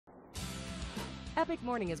Epic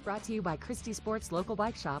Morning is brought to you by Christy Sports Local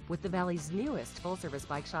Bike Shop with the Valley's newest full-service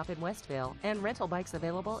bike shop in West Vail and rental bikes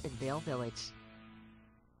available in Vail Village.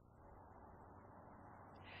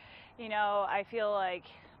 You know, I feel like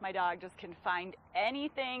my dog just can find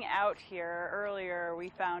anything out here. Earlier, we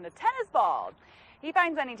found a tennis ball. He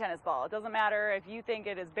finds any tennis ball. It doesn't matter if you think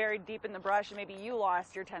it is buried deep in the brush and maybe you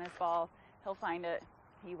lost your tennis ball. He'll find it.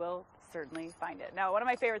 He will certainly find it. Now, one of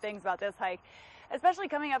my favorite things about this hike, especially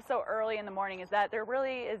coming up so early in the morning, is that there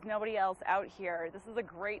really is nobody else out here. This is a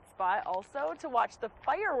great spot also to watch the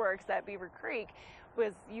fireworks at Beaver Creek,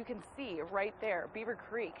 because you can see right there, Beaver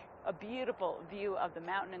Creek, a beautiful view of the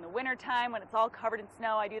mountain in the wintertime when it's all covered in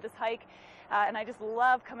snow. I do this hike and I just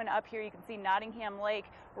love coming up here. You can see Nottingham Lake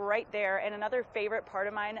right there. And another favorite part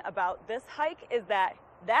of mine about this hike is that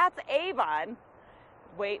that's Avon.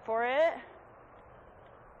 Wait for it.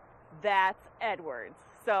 That's Edwards.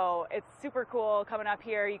 So it's super cool coming up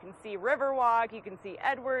here. You can see Riverwalk, you can see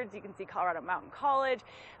Edwards, you can see Colorado Mountain College.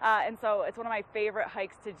 And so it's one of my favorite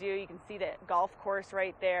hikes to do. You can see the golf course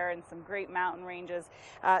right there and some great mountain ranges.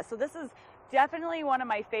 So this is definitely one of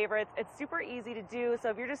my favorites. It's super easy to do.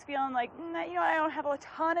 So if you're just feeling like, you know, I don't have a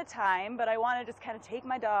ton of time, but I want to just kind of take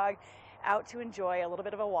my dog out to enjoy a little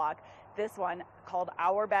bit of a walk, this one called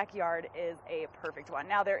Our Backyard is a perfect one.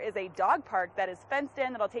 Now there is a dog park that is fenced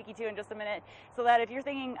in that I'll take you to in just a minute, so that if you're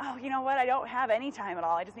thinking, oh, you know what, I don't have any time at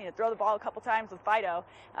all, I just need to throw the ball a couple times with Fido,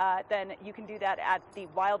 then you can do that at the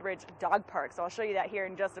Wild Ridge Dog Park. So I'll show you that here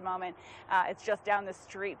in just a moment. It's just down the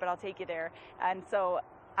street, but I'll take you there. And so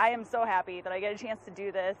I am so happy that I get a chance to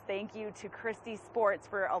do this. Thank you to Christy Sports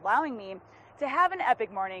for allowing me to have an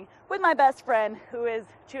epic morning with my best friend who is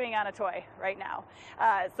chewing on a toy right now.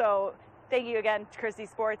 So thank you again to Christy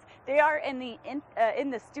Sports. They are in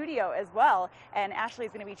the studio as well, and Ashley's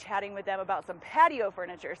going to be chatting with them about some patio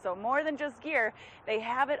furniture. So more than just gear, they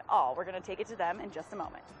have it all. We're going to take it to them in just a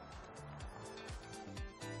moment.